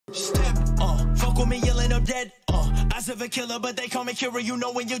I'm dead. Eyes of a killer, but they call me Kira. You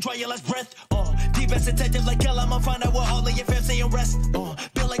know when you draw your last breath. Deep as detective like hell, I'ma find out what all of your fans say and rest.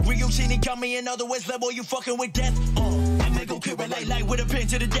 Feel like Ryushin and got me in other words, level you fucking with death. I go Kira like with a pin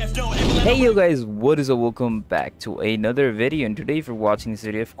to the death. No, hey yo guys, what is up? Welcome back to another video, and today for watching this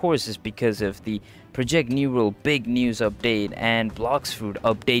video, of course, is because of the Project New World big news update and Blox Fruit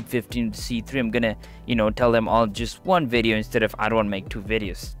update 15C3. I'm gonna, tell them all just one video instead of I don't want to make two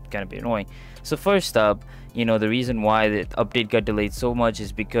videos. It's gonna be annoying. So first up, the reason why the update got delayed so much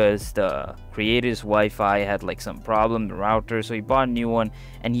is because the creator's Wi-Fi had like some problem, the router, so he bought a new one,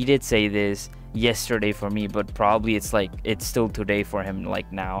 and he did say this yesterday for me, but probably it's still today for him.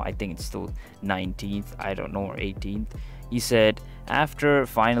 Like now I think it's still 19th, I don't know, or 18th. He said, after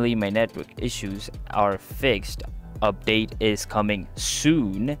finally my network issues are fixed, update is coming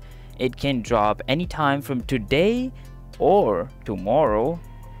soon. It can drop anytime from today or tomorrow.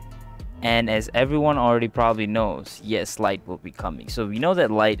 And as everyone already probably knows, yes, Light will be coming. So we know that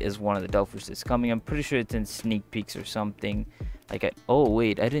Light is one of the Delphers that's coming. I'm pretty sure it's in sneak peeks or something. Oh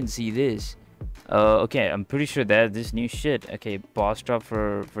wait, I didn't see this. Okay, I'm pretty sure that this new shit. Okay, boss drop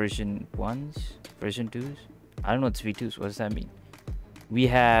for version 1s, version 2s. I don't know, it's V2s. What does that mean? We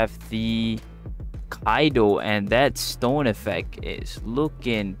have the Kaido, and that stone effect is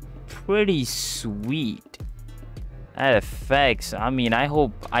looking pretty sweet. That effects, I mean, I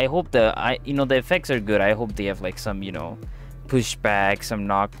hope the effects are good. I hope they have like some, pushback, some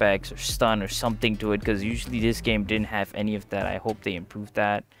knockbacks or stun or something to it, because usually this game didn't have any of that. I hope they improved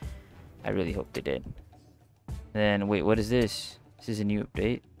that. I really hope they did. Then wait, what is this? This is a new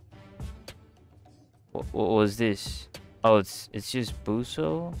update. What was this? Oh, it's just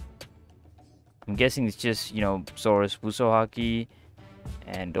Buso. I'm guessing it's just Sora's Buso Haki,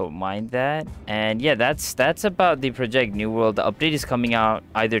 and don't mind that. And yeah, that's about the Project New World. The update is coming out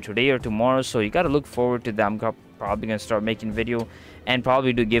either today or tomorrow, so you gotta look forward to that. I'm probably gonna start making video and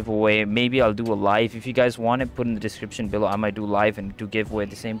probably do giveaway. Maybe I'll do a live if you guys want it. Put in the description below. I might do live and do giveaway at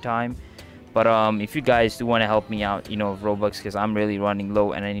the same time. But if you guys do want to help me out, Robux, because I'm really running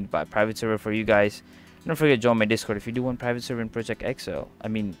low and I need to buy a private server for you guys, don't forget to join my Discord if you do want private server in Project XL. I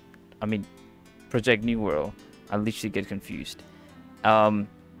mean Project New World. I literally get confused. And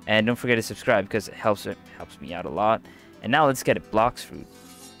don't forget to subscribe because it helps me out a lot. And now let's get it, Blox Fruit.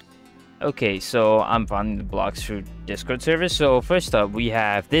 Okay, so I'm finding the Blox Fruit Discord server. So first up, we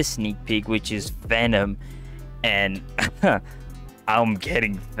have this sneak peek, which is Venom, and I'm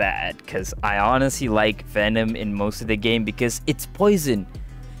getting that because I honestly like Venom in most of the game because it's poison.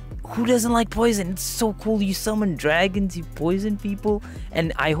 Who doesn't like poison? It's so cool. You summon dragons, you poison people.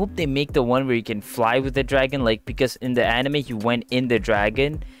 And I hope they make the one where you can fly with the dragon, because in the anime he went in the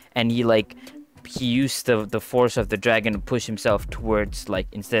dragon and he used the force of the dragon to push himself towards,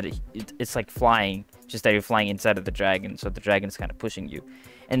 it's like flying, just that you're flying inside of the dragon, so the dragon is kind of pushing you.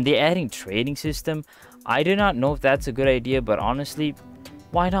 And they're adding trading system. I do not know if that's a good idea, but honestly,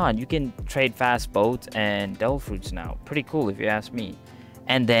 why not? You can trade fast boats and devil fruits now. Pretty cool if you ask me.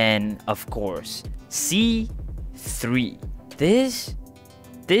 And then of course C3. This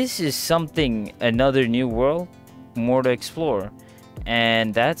is something, another new world, more to explore,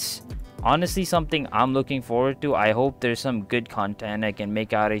 and that's honestly something I'm looking forward to. I hope there's some good content I can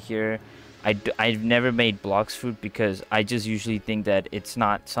make out of here. I've never made Blox Fruit because I just usually think that it's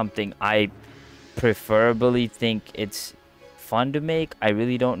not something I preferably think it's fun to make. I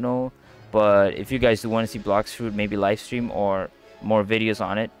really don't know, but if you guys do want to see Blox Fruit, maybe live stream or more videos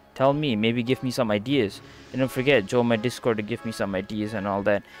on it, tell me, maybe give me some ideas. And don't forget, join my Discord to give me some ideas and all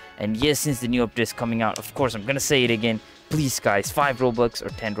that. And yes, since the new update is coming out, of course I'm gonna say it again, please guys, 5 Robux or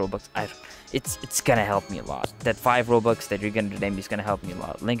 10 Robux, it's gonna help me a lot. That 5 Robux that you're gonna donate me is gonna help me a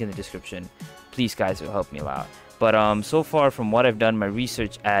lot. Link in the description. Please guys, it'll help me a lot. But so far from what I've done my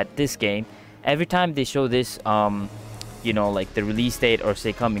research at this game, every time they show this like the release date or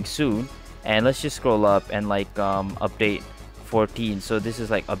say coming soon, and let's just scroll up and update 14, so this is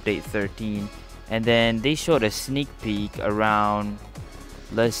update 13, and then they showed a sneak peek around,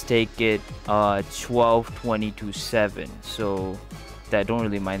 let's take it 12:22:7, so that don't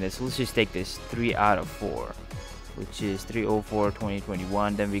really mind this. So let's just take this 3 out of 4, which is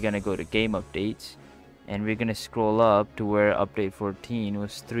 3/04/2021. Then we're gonna go to game updates and we're gonna scroll up to where update 14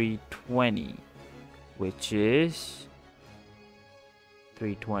 was 3:20, which is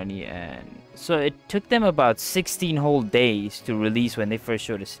 3:20, and so it took them about 16 whole days to release when they first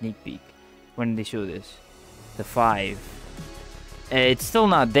showed a sneak peek. When did they show this? The 5. It's still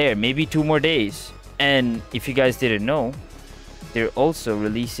not there. Maybe 2 more days. And if you guys didn't know, they're also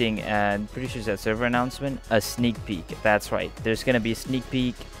releasing, and pretty sure it's that server announcement, a sneak peek. That's right. There's gonna be a sneak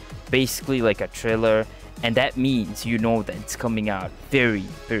peek, basically like a trailer, and that means you know that it's coming out very,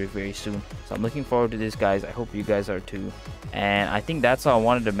 very, very soon. So I'm looking forward to this, guys. I hope you guys are too. And I think that's all I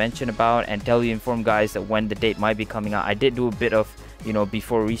wanted to mention about and tell you, inform guys, that when the date might be coming out. I did do a bit of, you know,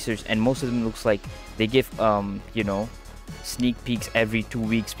 before research, and most of them looks like they give you know, sneak peeks every 2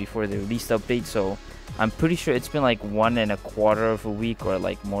 weeks before the release update. So I'm pretty sure it's been like 1.25 of a week, or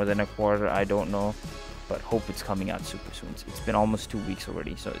like more than a quarter, I don't know, but hope it's coming out super soon. It's been almost 2 weeks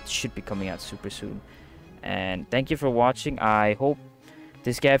already, so it should be coming out super soon. And thank you for watching. I hope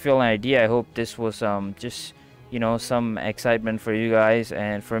this gave you all an idea. I hope this was just, you know, some excitement for you guys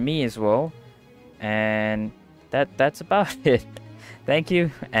and for me as well. And that's about it. Thank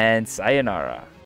you, and sayonara.